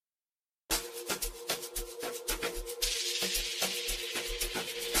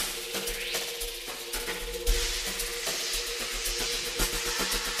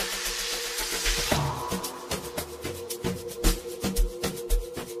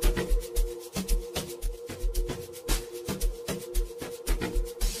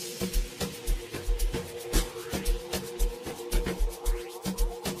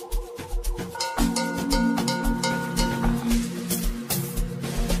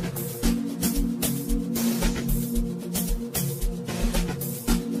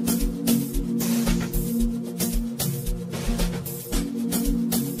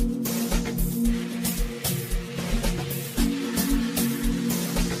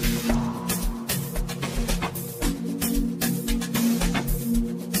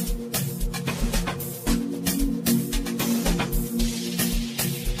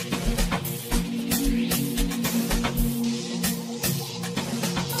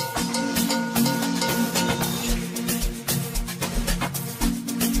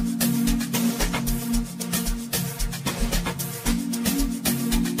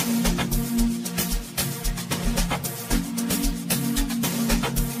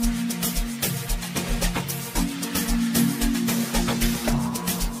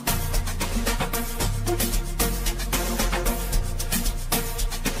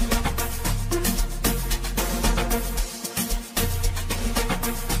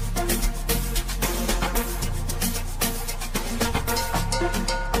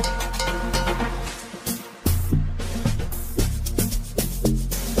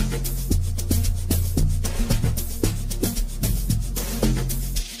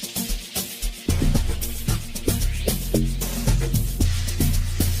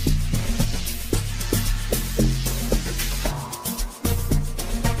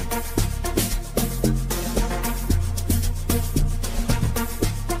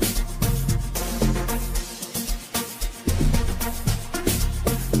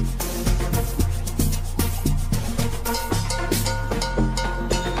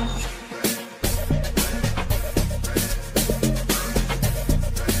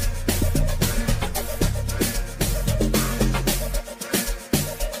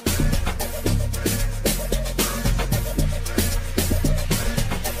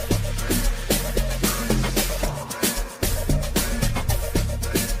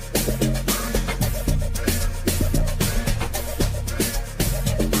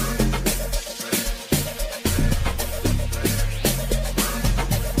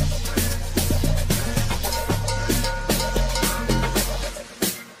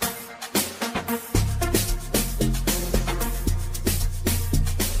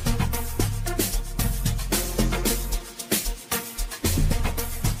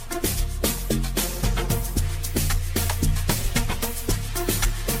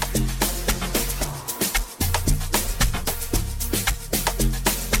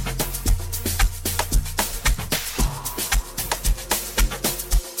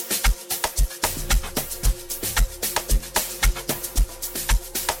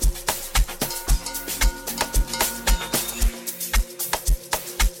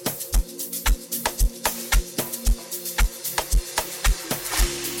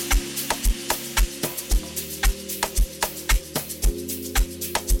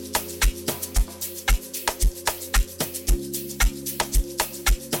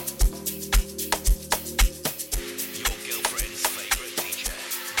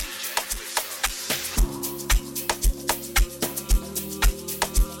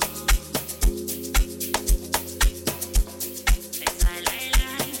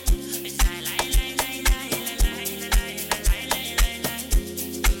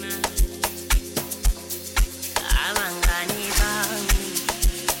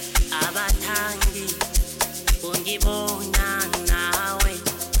ungibona nawe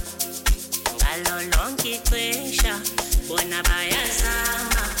ngalo lonke ixesha bona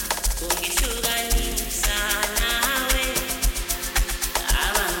bayazama ungihlukanisa nawe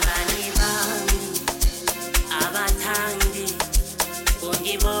abangani bami abathandi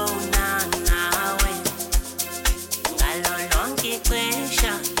ungibona nawe ngalo lonke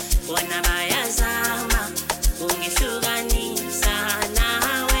ixesha bona bayazama ungihlukanisa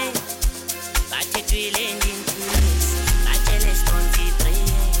nawe bathi twile ndintusi batshele sponti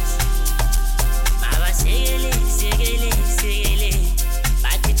praise mabasekele sekele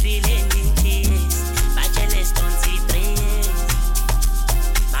bathi twile ndintusi batshele sponti praise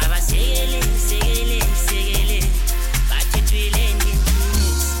mabasekele sekele bathi twile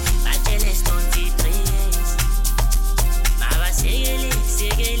ndintusi batshele sponti praise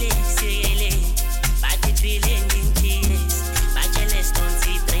mabasekele sekele bathi twile ndintusi batshele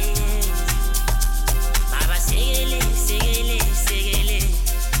sponti praise mabasekele sekele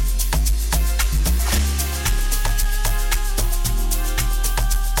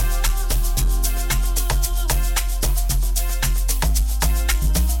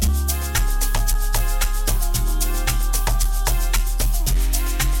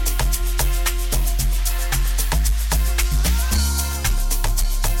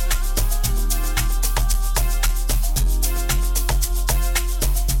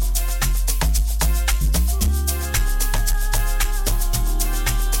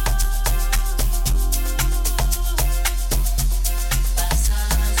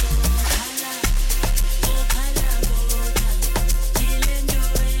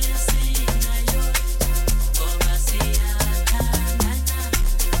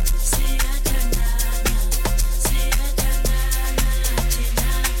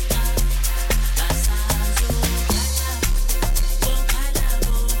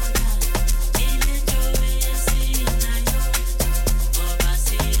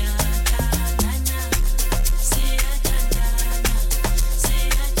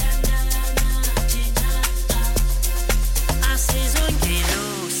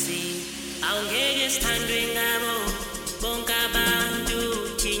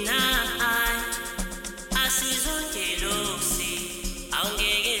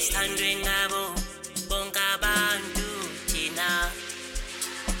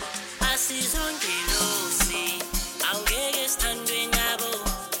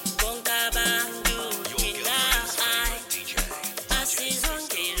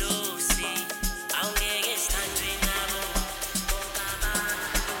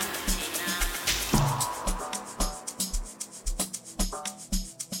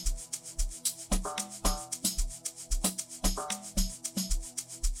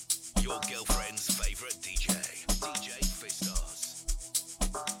Your girlfriend's favorite DJ, DJ Fistos.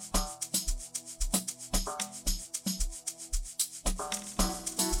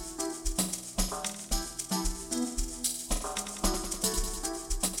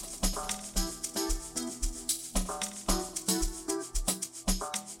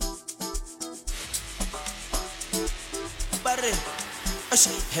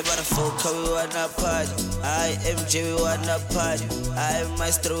 Hey, but a folk, we wanna party. I MJ, we wanna party. I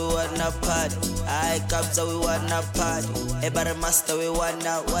Maestro, we wanna party. I Kabza, we wanna party. Hey, but a Master, we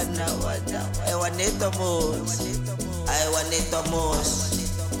wanna. I want it the most. I want it the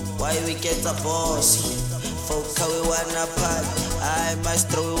most. Why we get the boss? Folk, we wanna party. I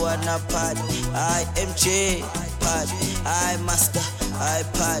Maestro, we wanna party. I MJ, party. I Master, I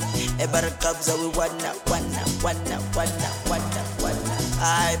party. Hey, but a Kabza, we wanna.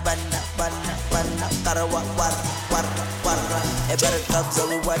 I banna, karawa, warra. Ever comes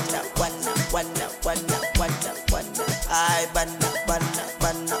we wanna. I banna,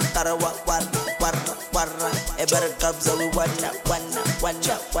 karawa, warra. Ever comes we wanna.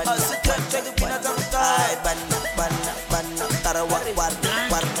 I banna, karawa,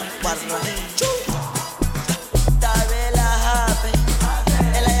 warra. Tabela happy,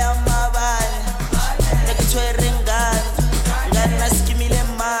 ela yama bani, nekutwere ngani. Naskimile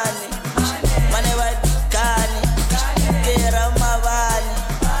mani, mane wadikani, kera mavani,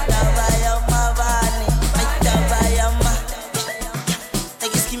 tabaya ma,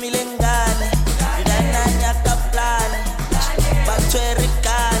 nakiskimile ngani, ngananya kaplani, batwere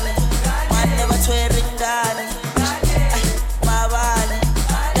kani, mane batwere ngani, mavani,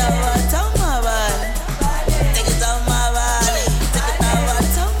 tabata mavani, teketa mavani,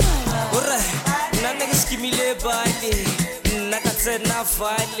 ura, na nakiskimile bani. Na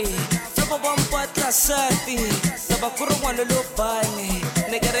vale, saba bampatla sati, saba kurungwano lobani,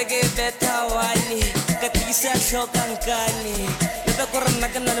 negerege betawani, katisa shokankani, neta korana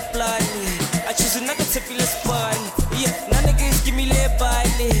kanal plani, I choose another tipple spine. Yeah, none against give me le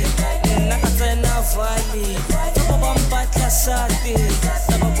bali. Nakatana valley. Tapa bamba klasati.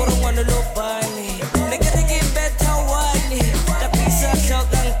 Tapa korongwana lo bani. Nakete ke better one. Tapisa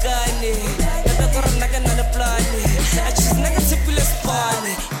shogang kani. Tapa korong nakana na plani. I choose another tipple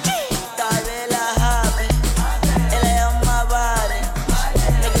spine. Tabela habe. Ela ya mabani.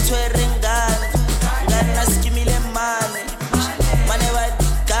 Nakatwere ngani. Ngani naskimile mani. Mane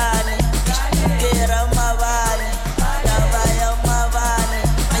wadikani. Kera mabani. Tabaya mabani.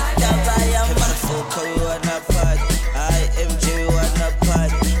 Tabaya mafuka we wanna party. I MJ we wanna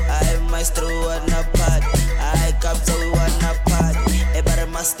party. I Maestro we wanna party. I Kabza we wanna party. Ebare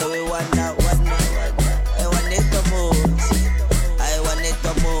Master we wanna. I want it the most. I want it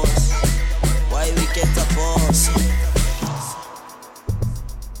the most. Why we get the boss?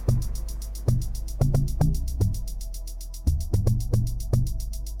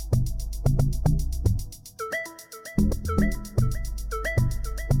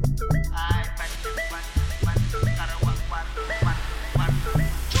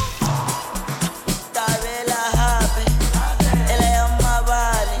 Tabela habe, ela ya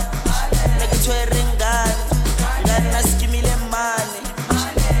mabani.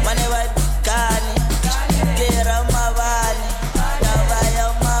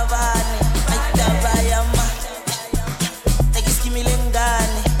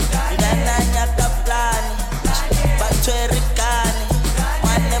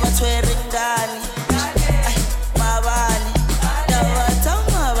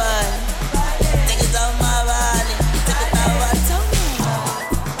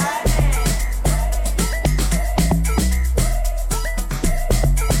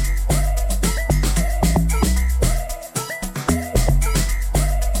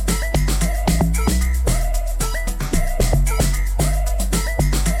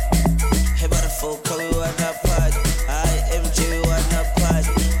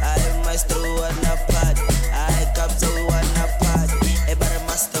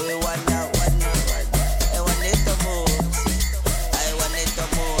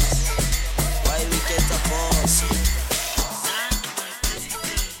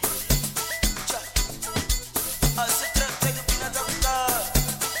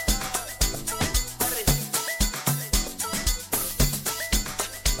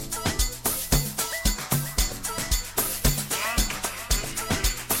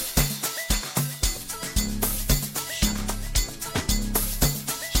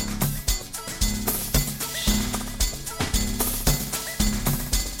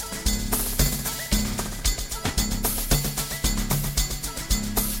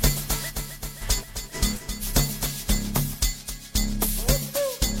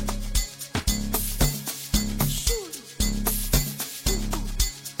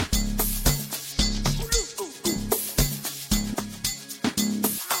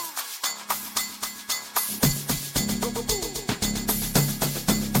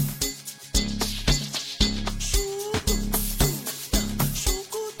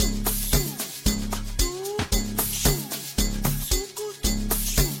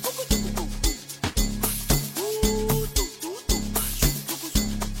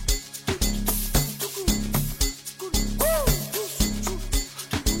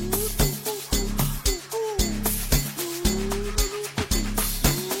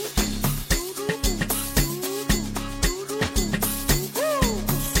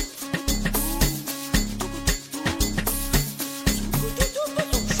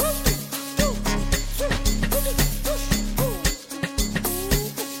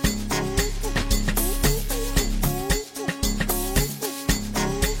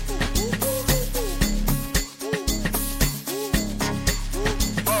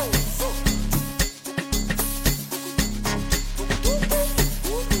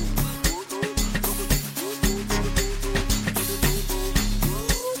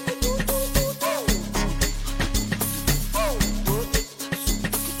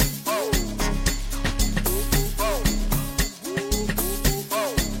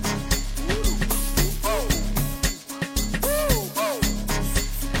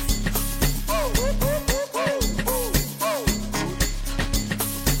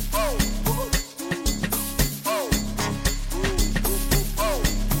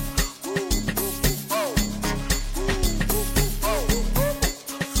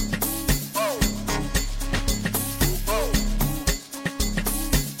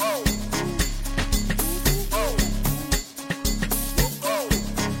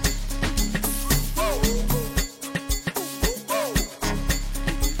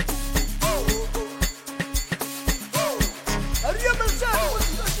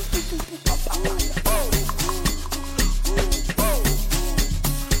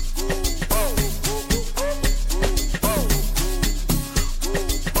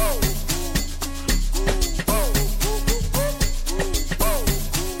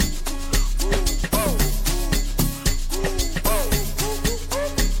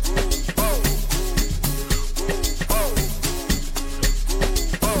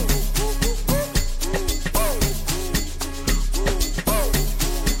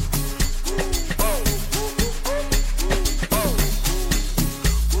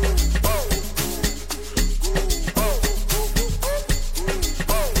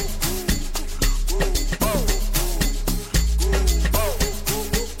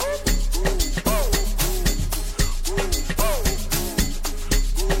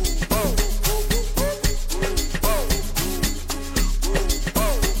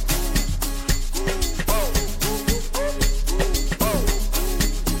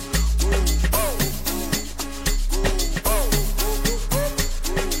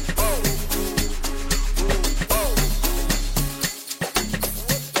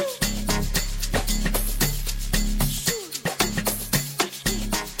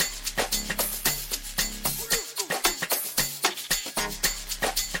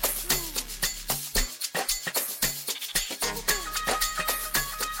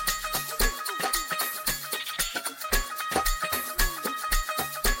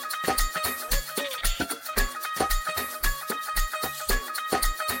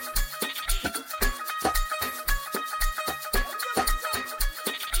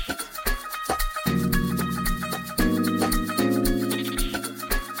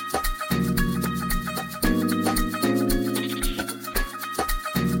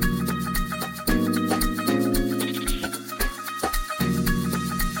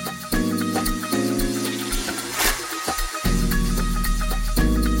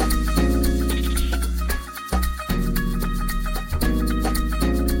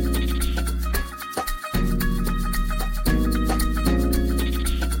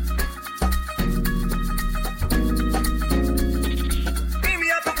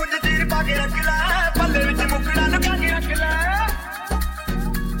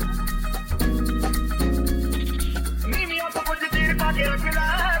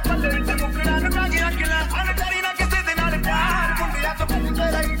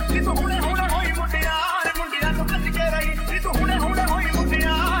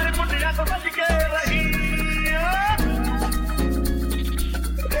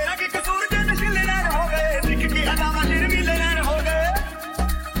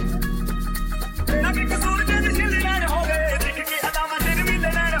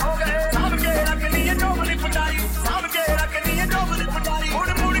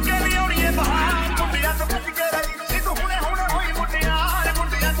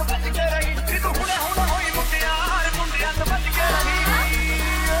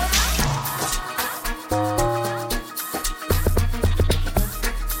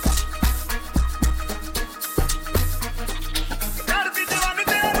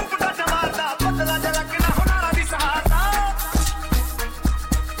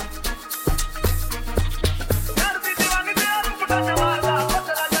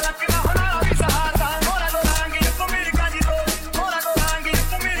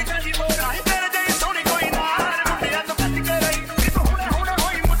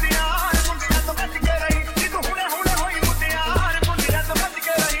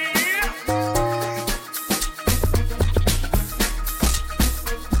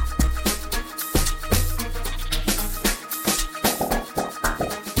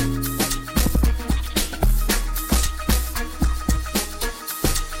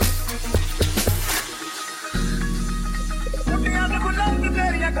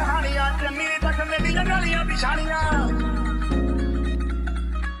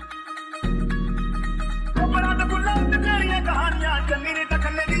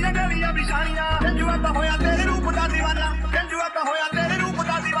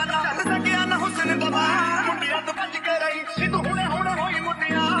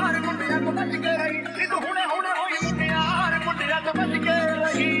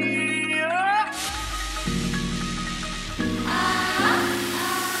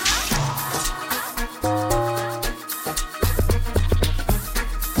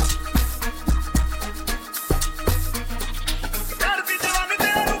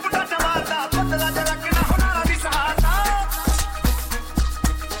 Bottle of the luck, now, now, this heart.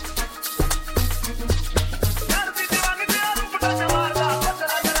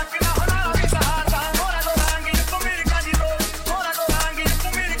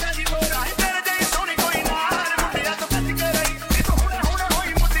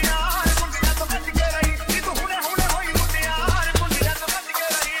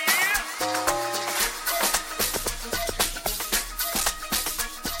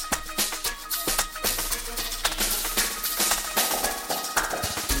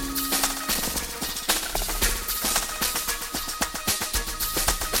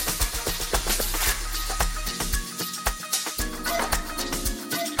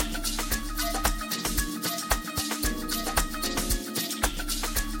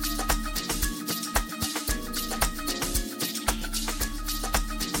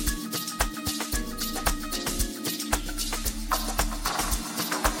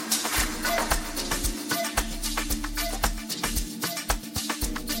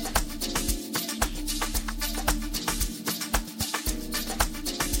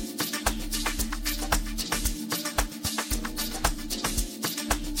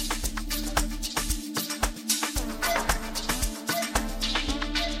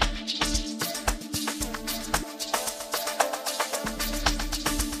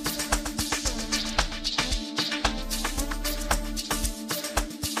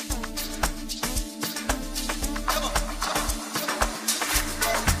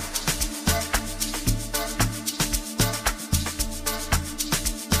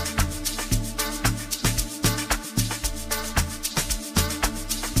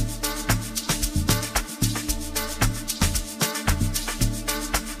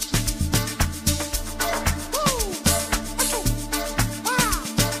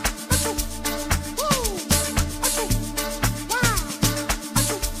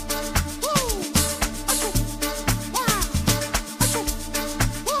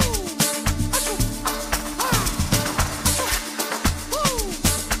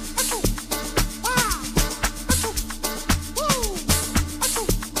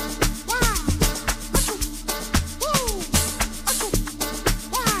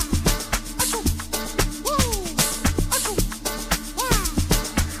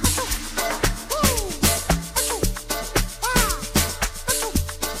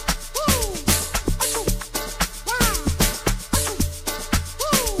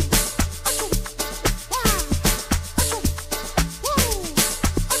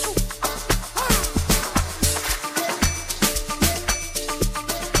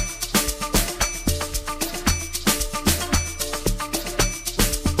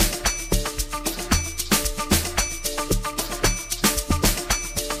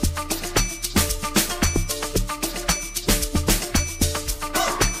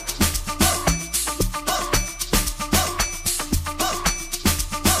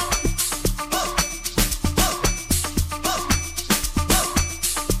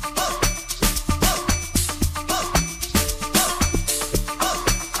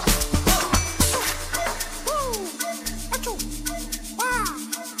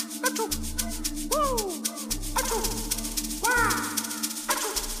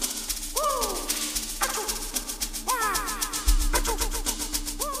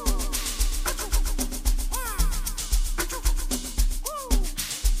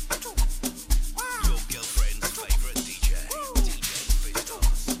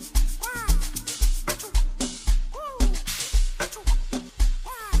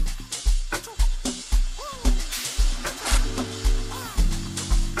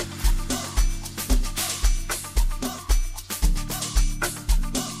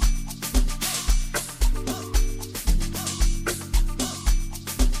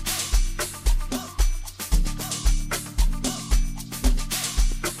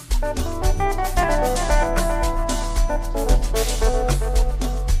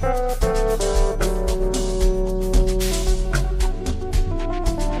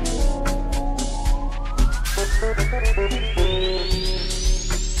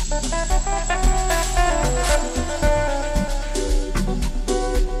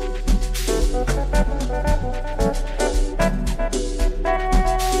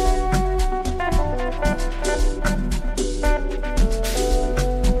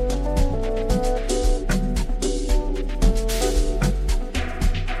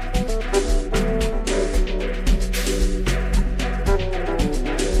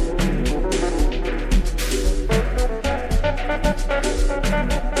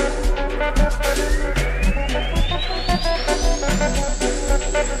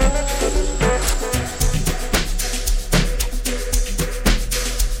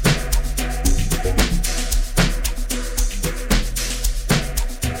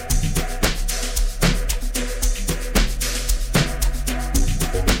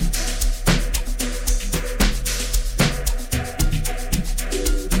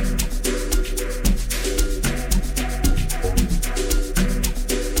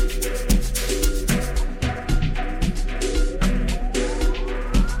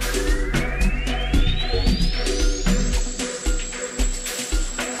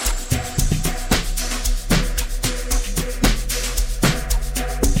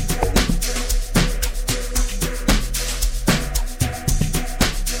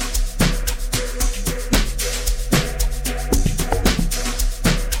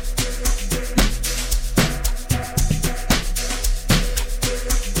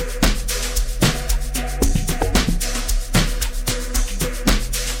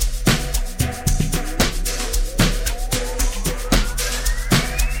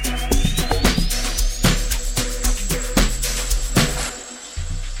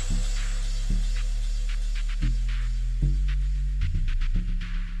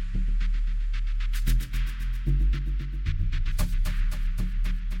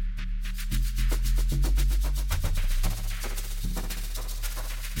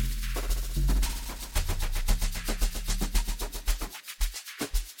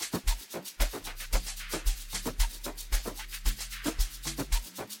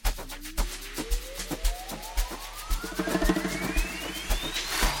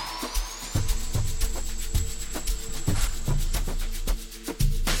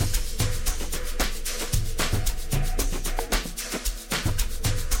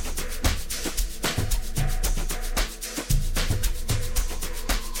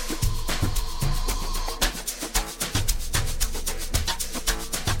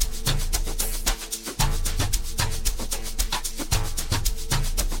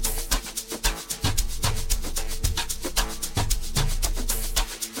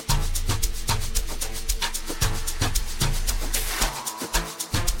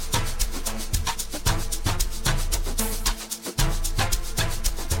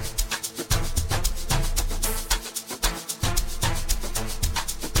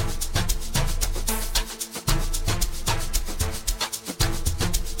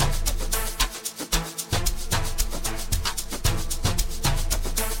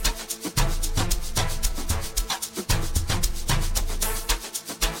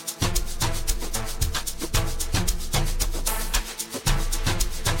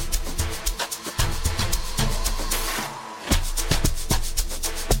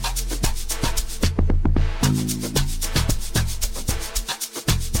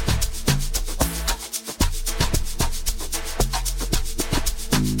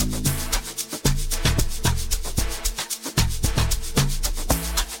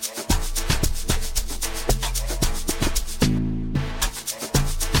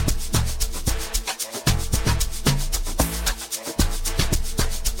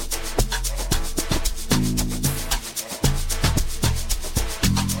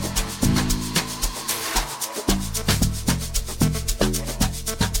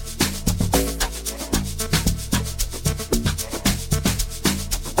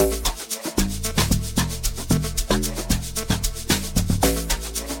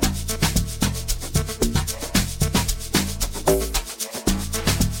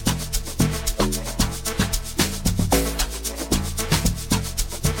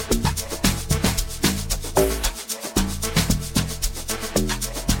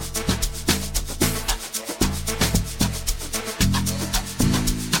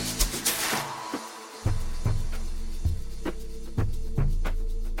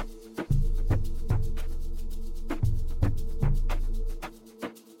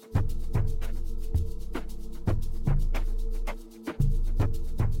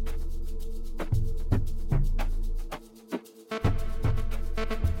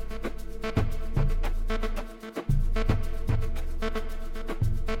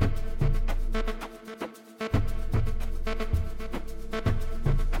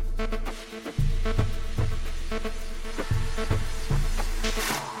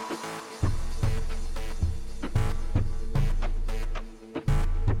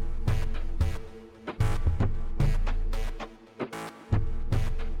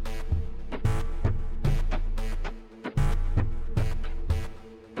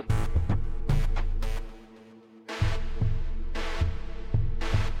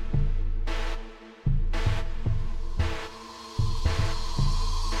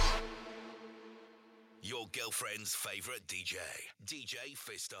 girlfriend's favorite DJ, DJ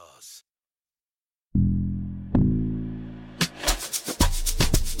Fistars.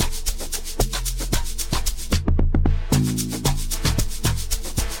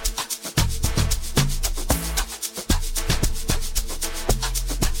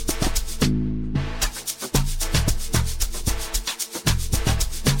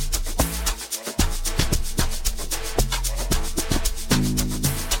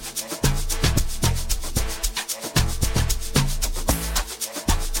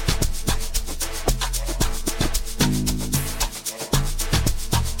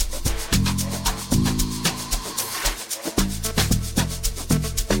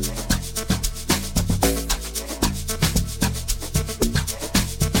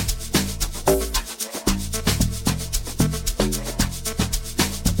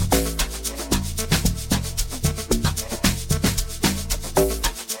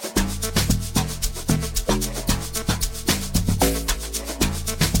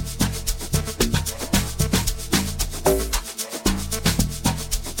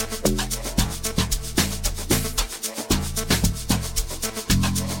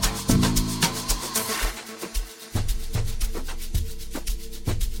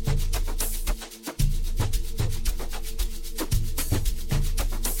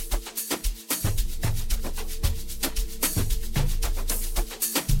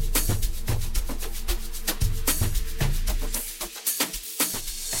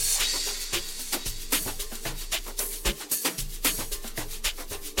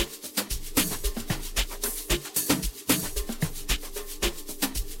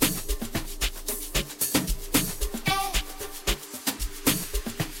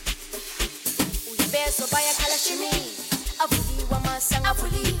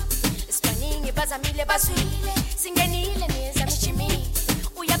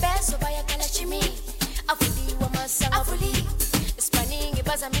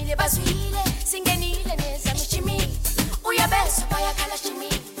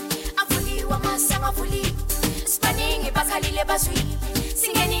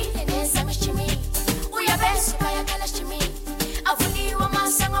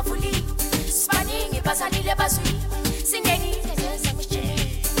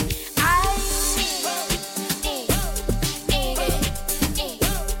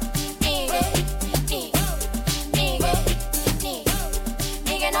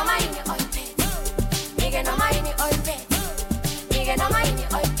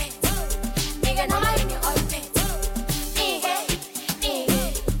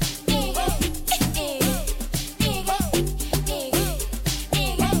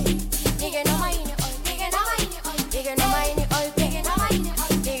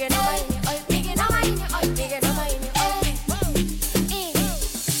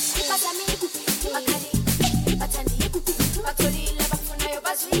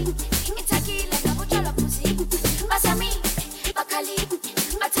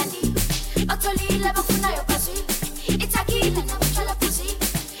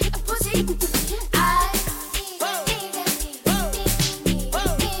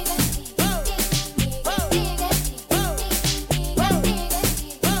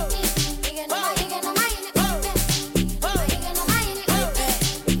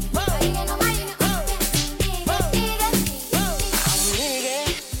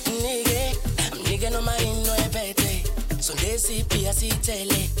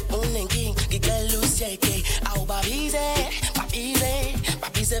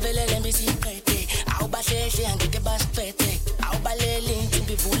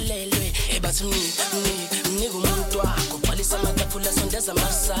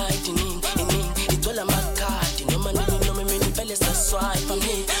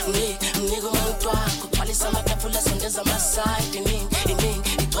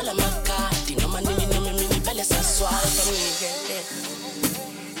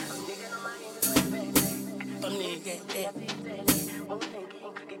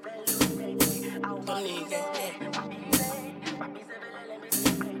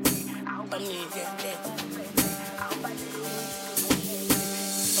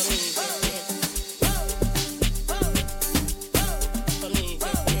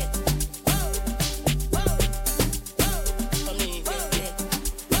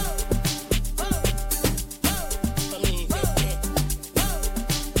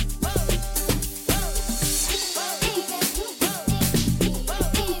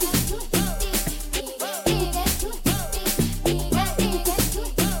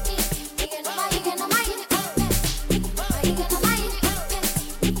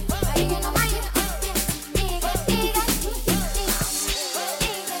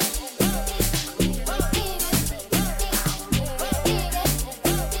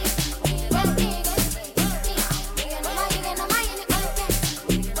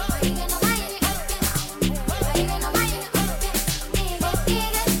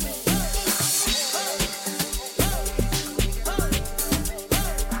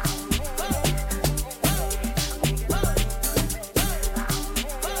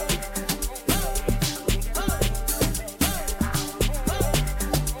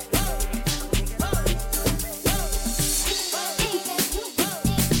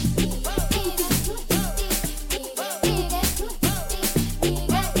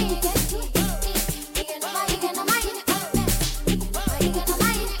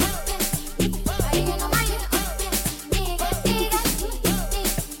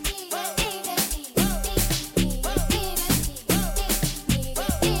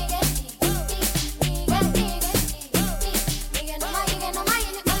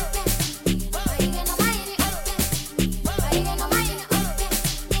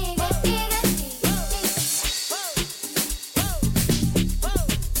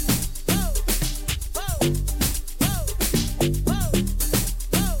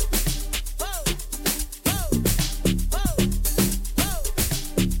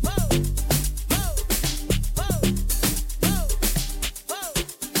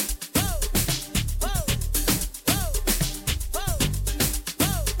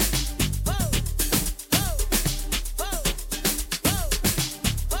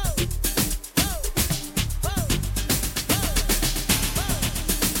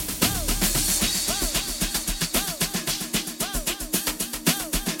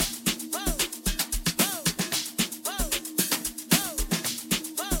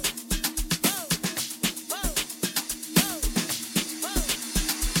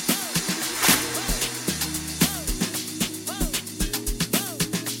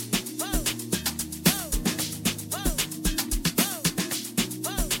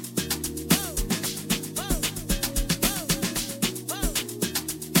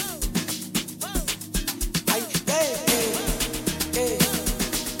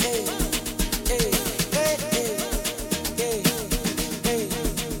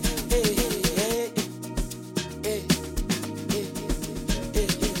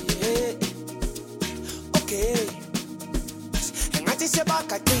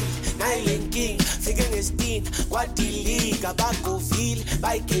 ngestin kwadilika bagovile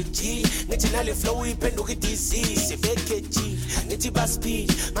bayigejile ngithi nale flow iphenduka idisease bekejile ngithi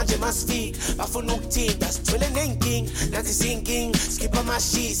baspeed manje masifika bafuna ukuthinta sithwele nenkingi nathi sinking skip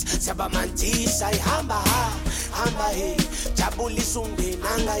amashisi siyabamandisa ihamba hamba hey jabulisa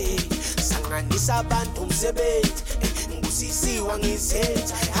umndenanga hey sanganisa abantu umsebenzi ngusisiwa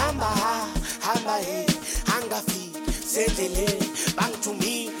ngizenza hamba hey angafiki sendleleni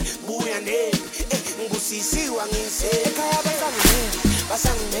bangithumile buya neni ngusisiwa ngizenza ekhaya basangimele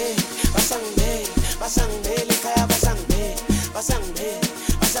ekhaya basangimele ekhaya basangimele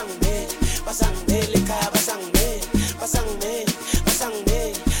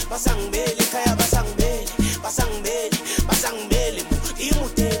ekhaya basangimele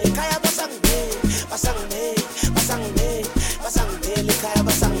imutele ekhaya basangimele ekhaya basangimele ekhaya basangimele ekhaya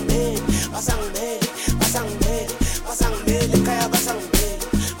basangimele imutele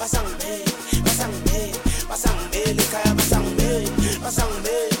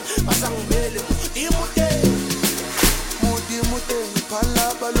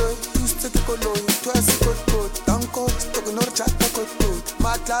Palabalo, you stick a color, twice a good, Danko, stuck in or chat,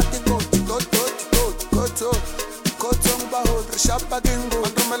 Matlati Kotong Baho, Shop again, go,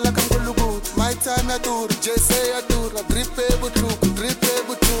 Malakam, my time at tour, Jesse at tour, a dripe butu,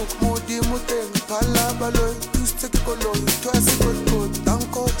 Moody Muten, Palabalo, you stick a color, twice a good,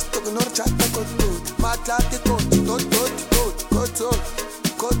 Danko, stuck in or chat, Matlati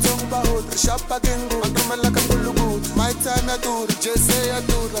Kotong Baho, Shop again, go, Malakam, my time at tour, Jesse at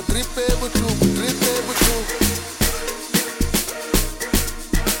tour, a dripe butu.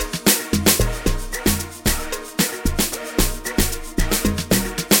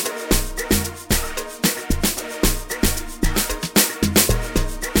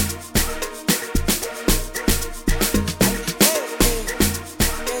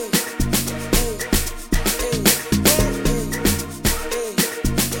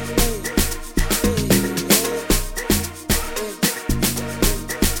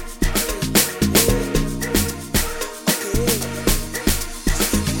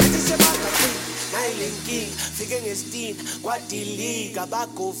 kwadilika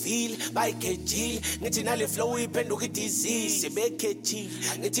bagovile bayigejile ngithi nale flow iphenduka idisease bekejile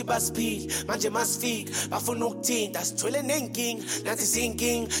ngithi baspeed manje masifika bafuna ukuthinta sithwele nenkingi nathi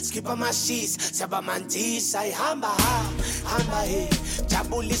sinking skip amashisi siyabamandisa ihamba hey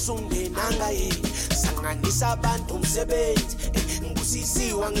jabulisa umndenanga hey sanganisa abantu umsebenzi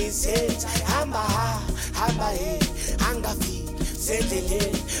ngusisiwa ngizenza hamba hey angafiki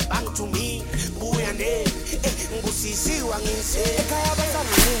sendleleni bangithumile buya neni ngusisiwa ngizenza ekhaya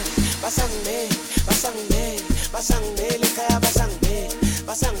basangimele ekhaya basangimele ekhaya basangimele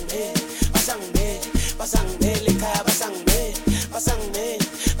ekhaya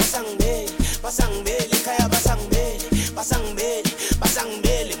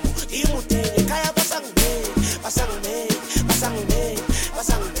basangimele imutele ekhaya basangimele ekhaya basangimele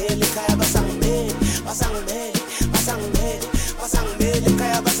ekhaya basangimele ekhaya basangimele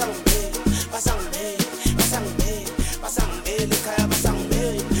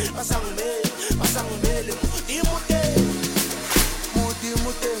imutele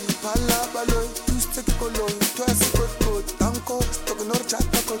Palabalo, you stick a color, twice a good, Danko, stuck in or chat,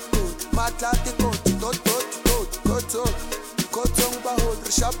 Matlati Kotong Baho,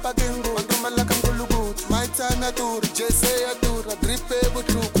 Shop again, go, Malakam, my time at tour, Jesse at tour, a dripe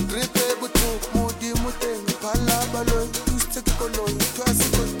butu, Moody Muten, Palabalo, you stick a color, twice a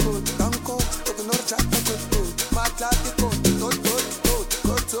good, Danko, stuck in or chat, Matlati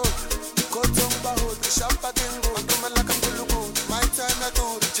Kotong Baho, Shop again, go, Malakam, my time at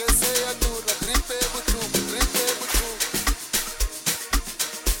tour, Jesse at tour, a dripe butu.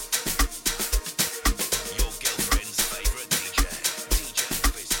 Your girlfriend's favorite DJ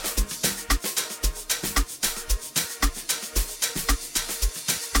Fistos.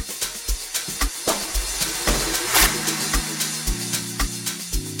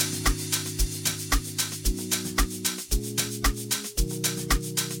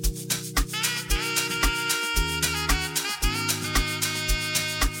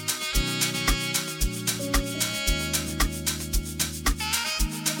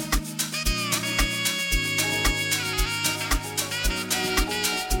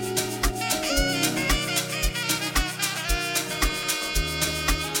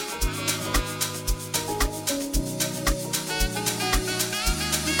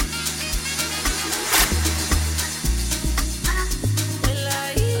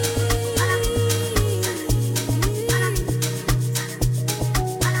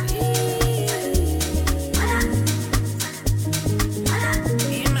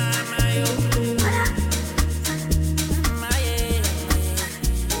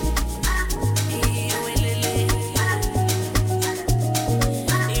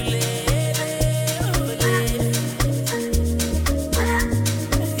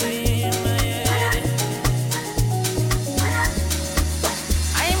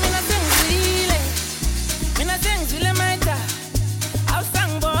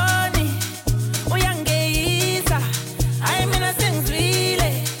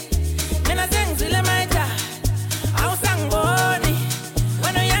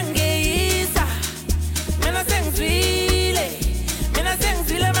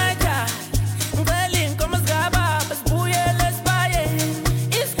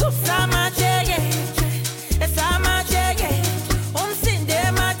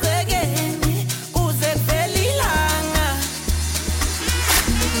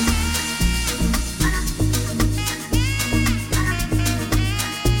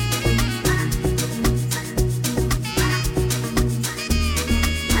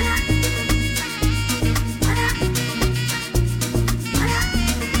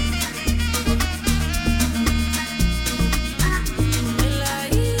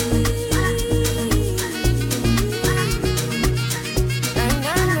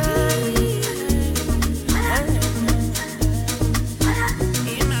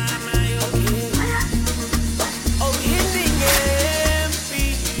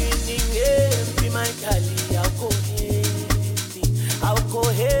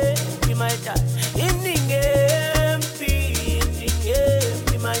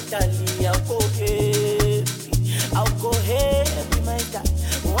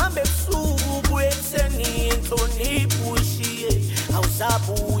 ngipushiye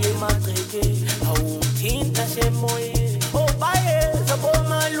awusabuye emagceke awungithinta semoyeni obayeza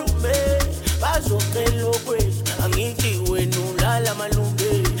bomalume bazocela okwethu angithi wena ulala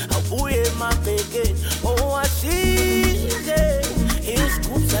malume awubuye emagcekeni owasize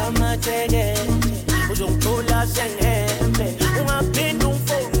isigubhu samatsheke uzongithola sengembe ungaphinde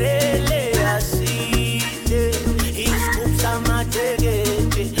ungifowunele asize isigubhu samatsheke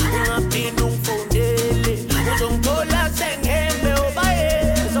ungaphinde ungifowunele uzongithola sengembe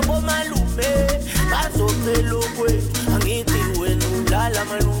obayeza bomalume bazocela okwethu angithi wena ulala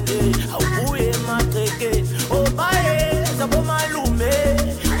malunge awubuye emagcekeni obayeza bomalume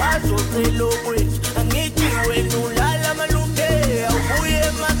bazocela okwethu angithi wena ulala malunge awubuye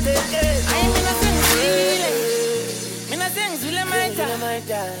emagcekeni Mina sengizwile maita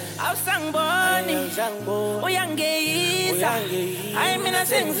awusangiboni uyangeyisa hayi mina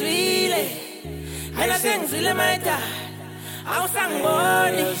sengizwile maita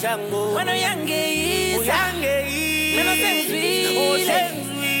awusangiboni wena uyangeyisa mina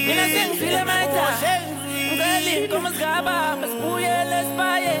sengizwile maita ngeli inkomo zigaba masibuyele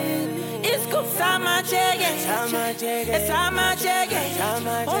esibayeni isigubhu samatsheke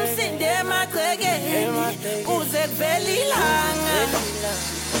umsinde emagcekeni kuze kuvele ilanga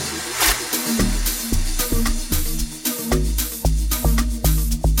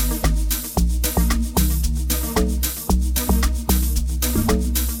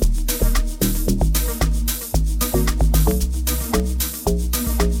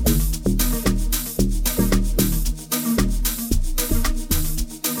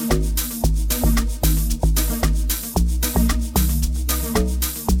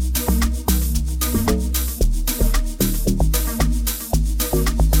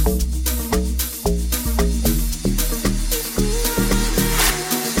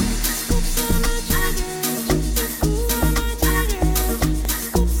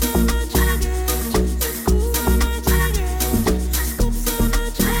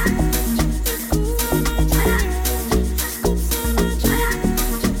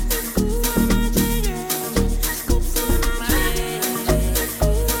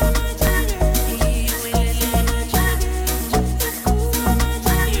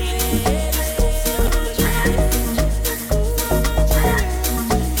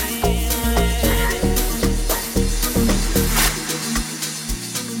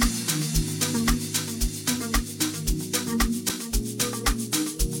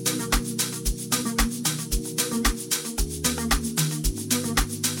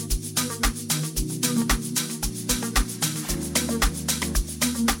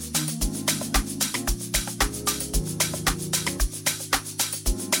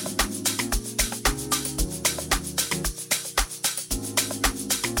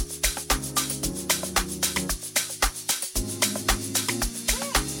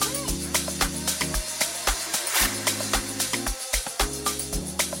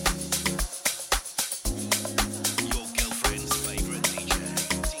Your girlfriend's favorite DJ,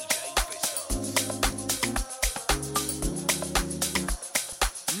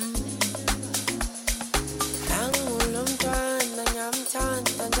 Angulomntwana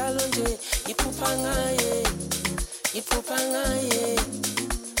ngiyamthanda njalo nje iphupha ngaye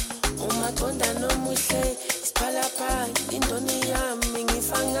umathonda nomuhle isiphalaphala indoni yami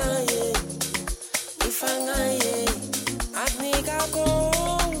ngifa ngaye akunika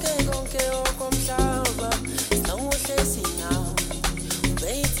konke okomhlaba sinomuhle sinawo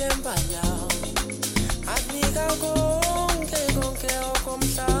beyithemba yawo akunika konke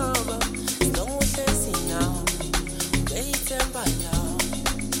okomhlaba sinomuhle sinawo beyithemba yawo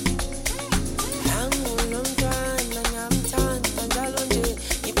angulomntwana ngiyamthanda njalo nje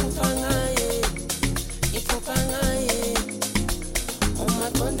iphupha ngaye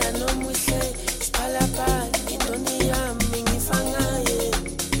umathonda nomuhle isiphalaphala indoni yami ngifa ngaye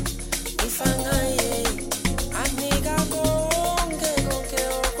akunika konke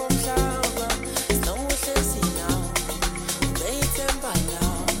okomhlaba sinomuhle sinawo beyithemba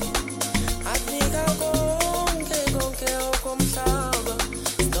yawo akunika konke okomhlaba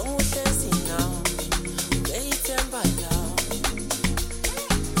sinomuhle sinawo beyithemba yawo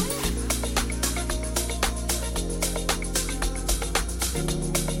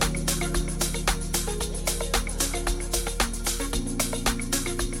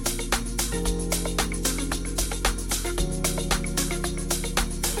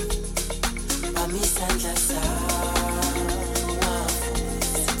Isandla sawa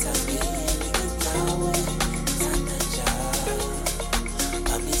sithambile nawe sanda njalo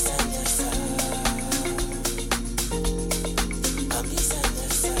isandla sawa isandla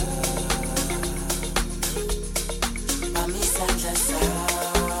sawa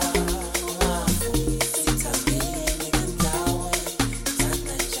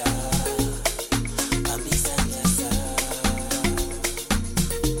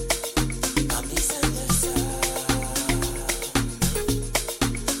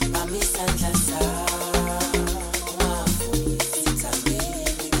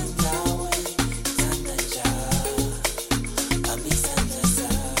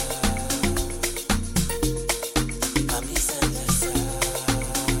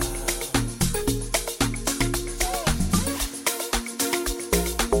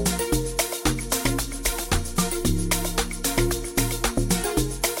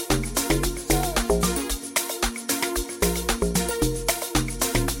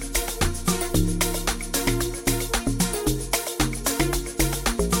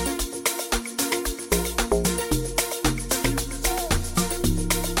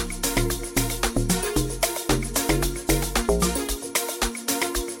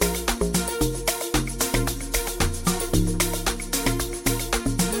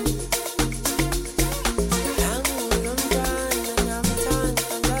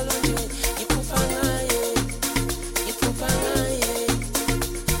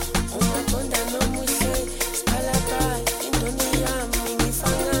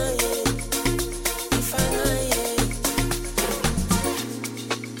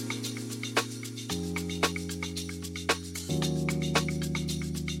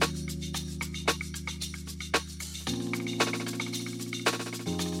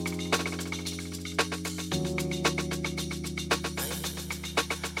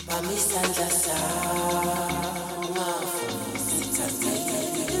Mami Sandla Sa.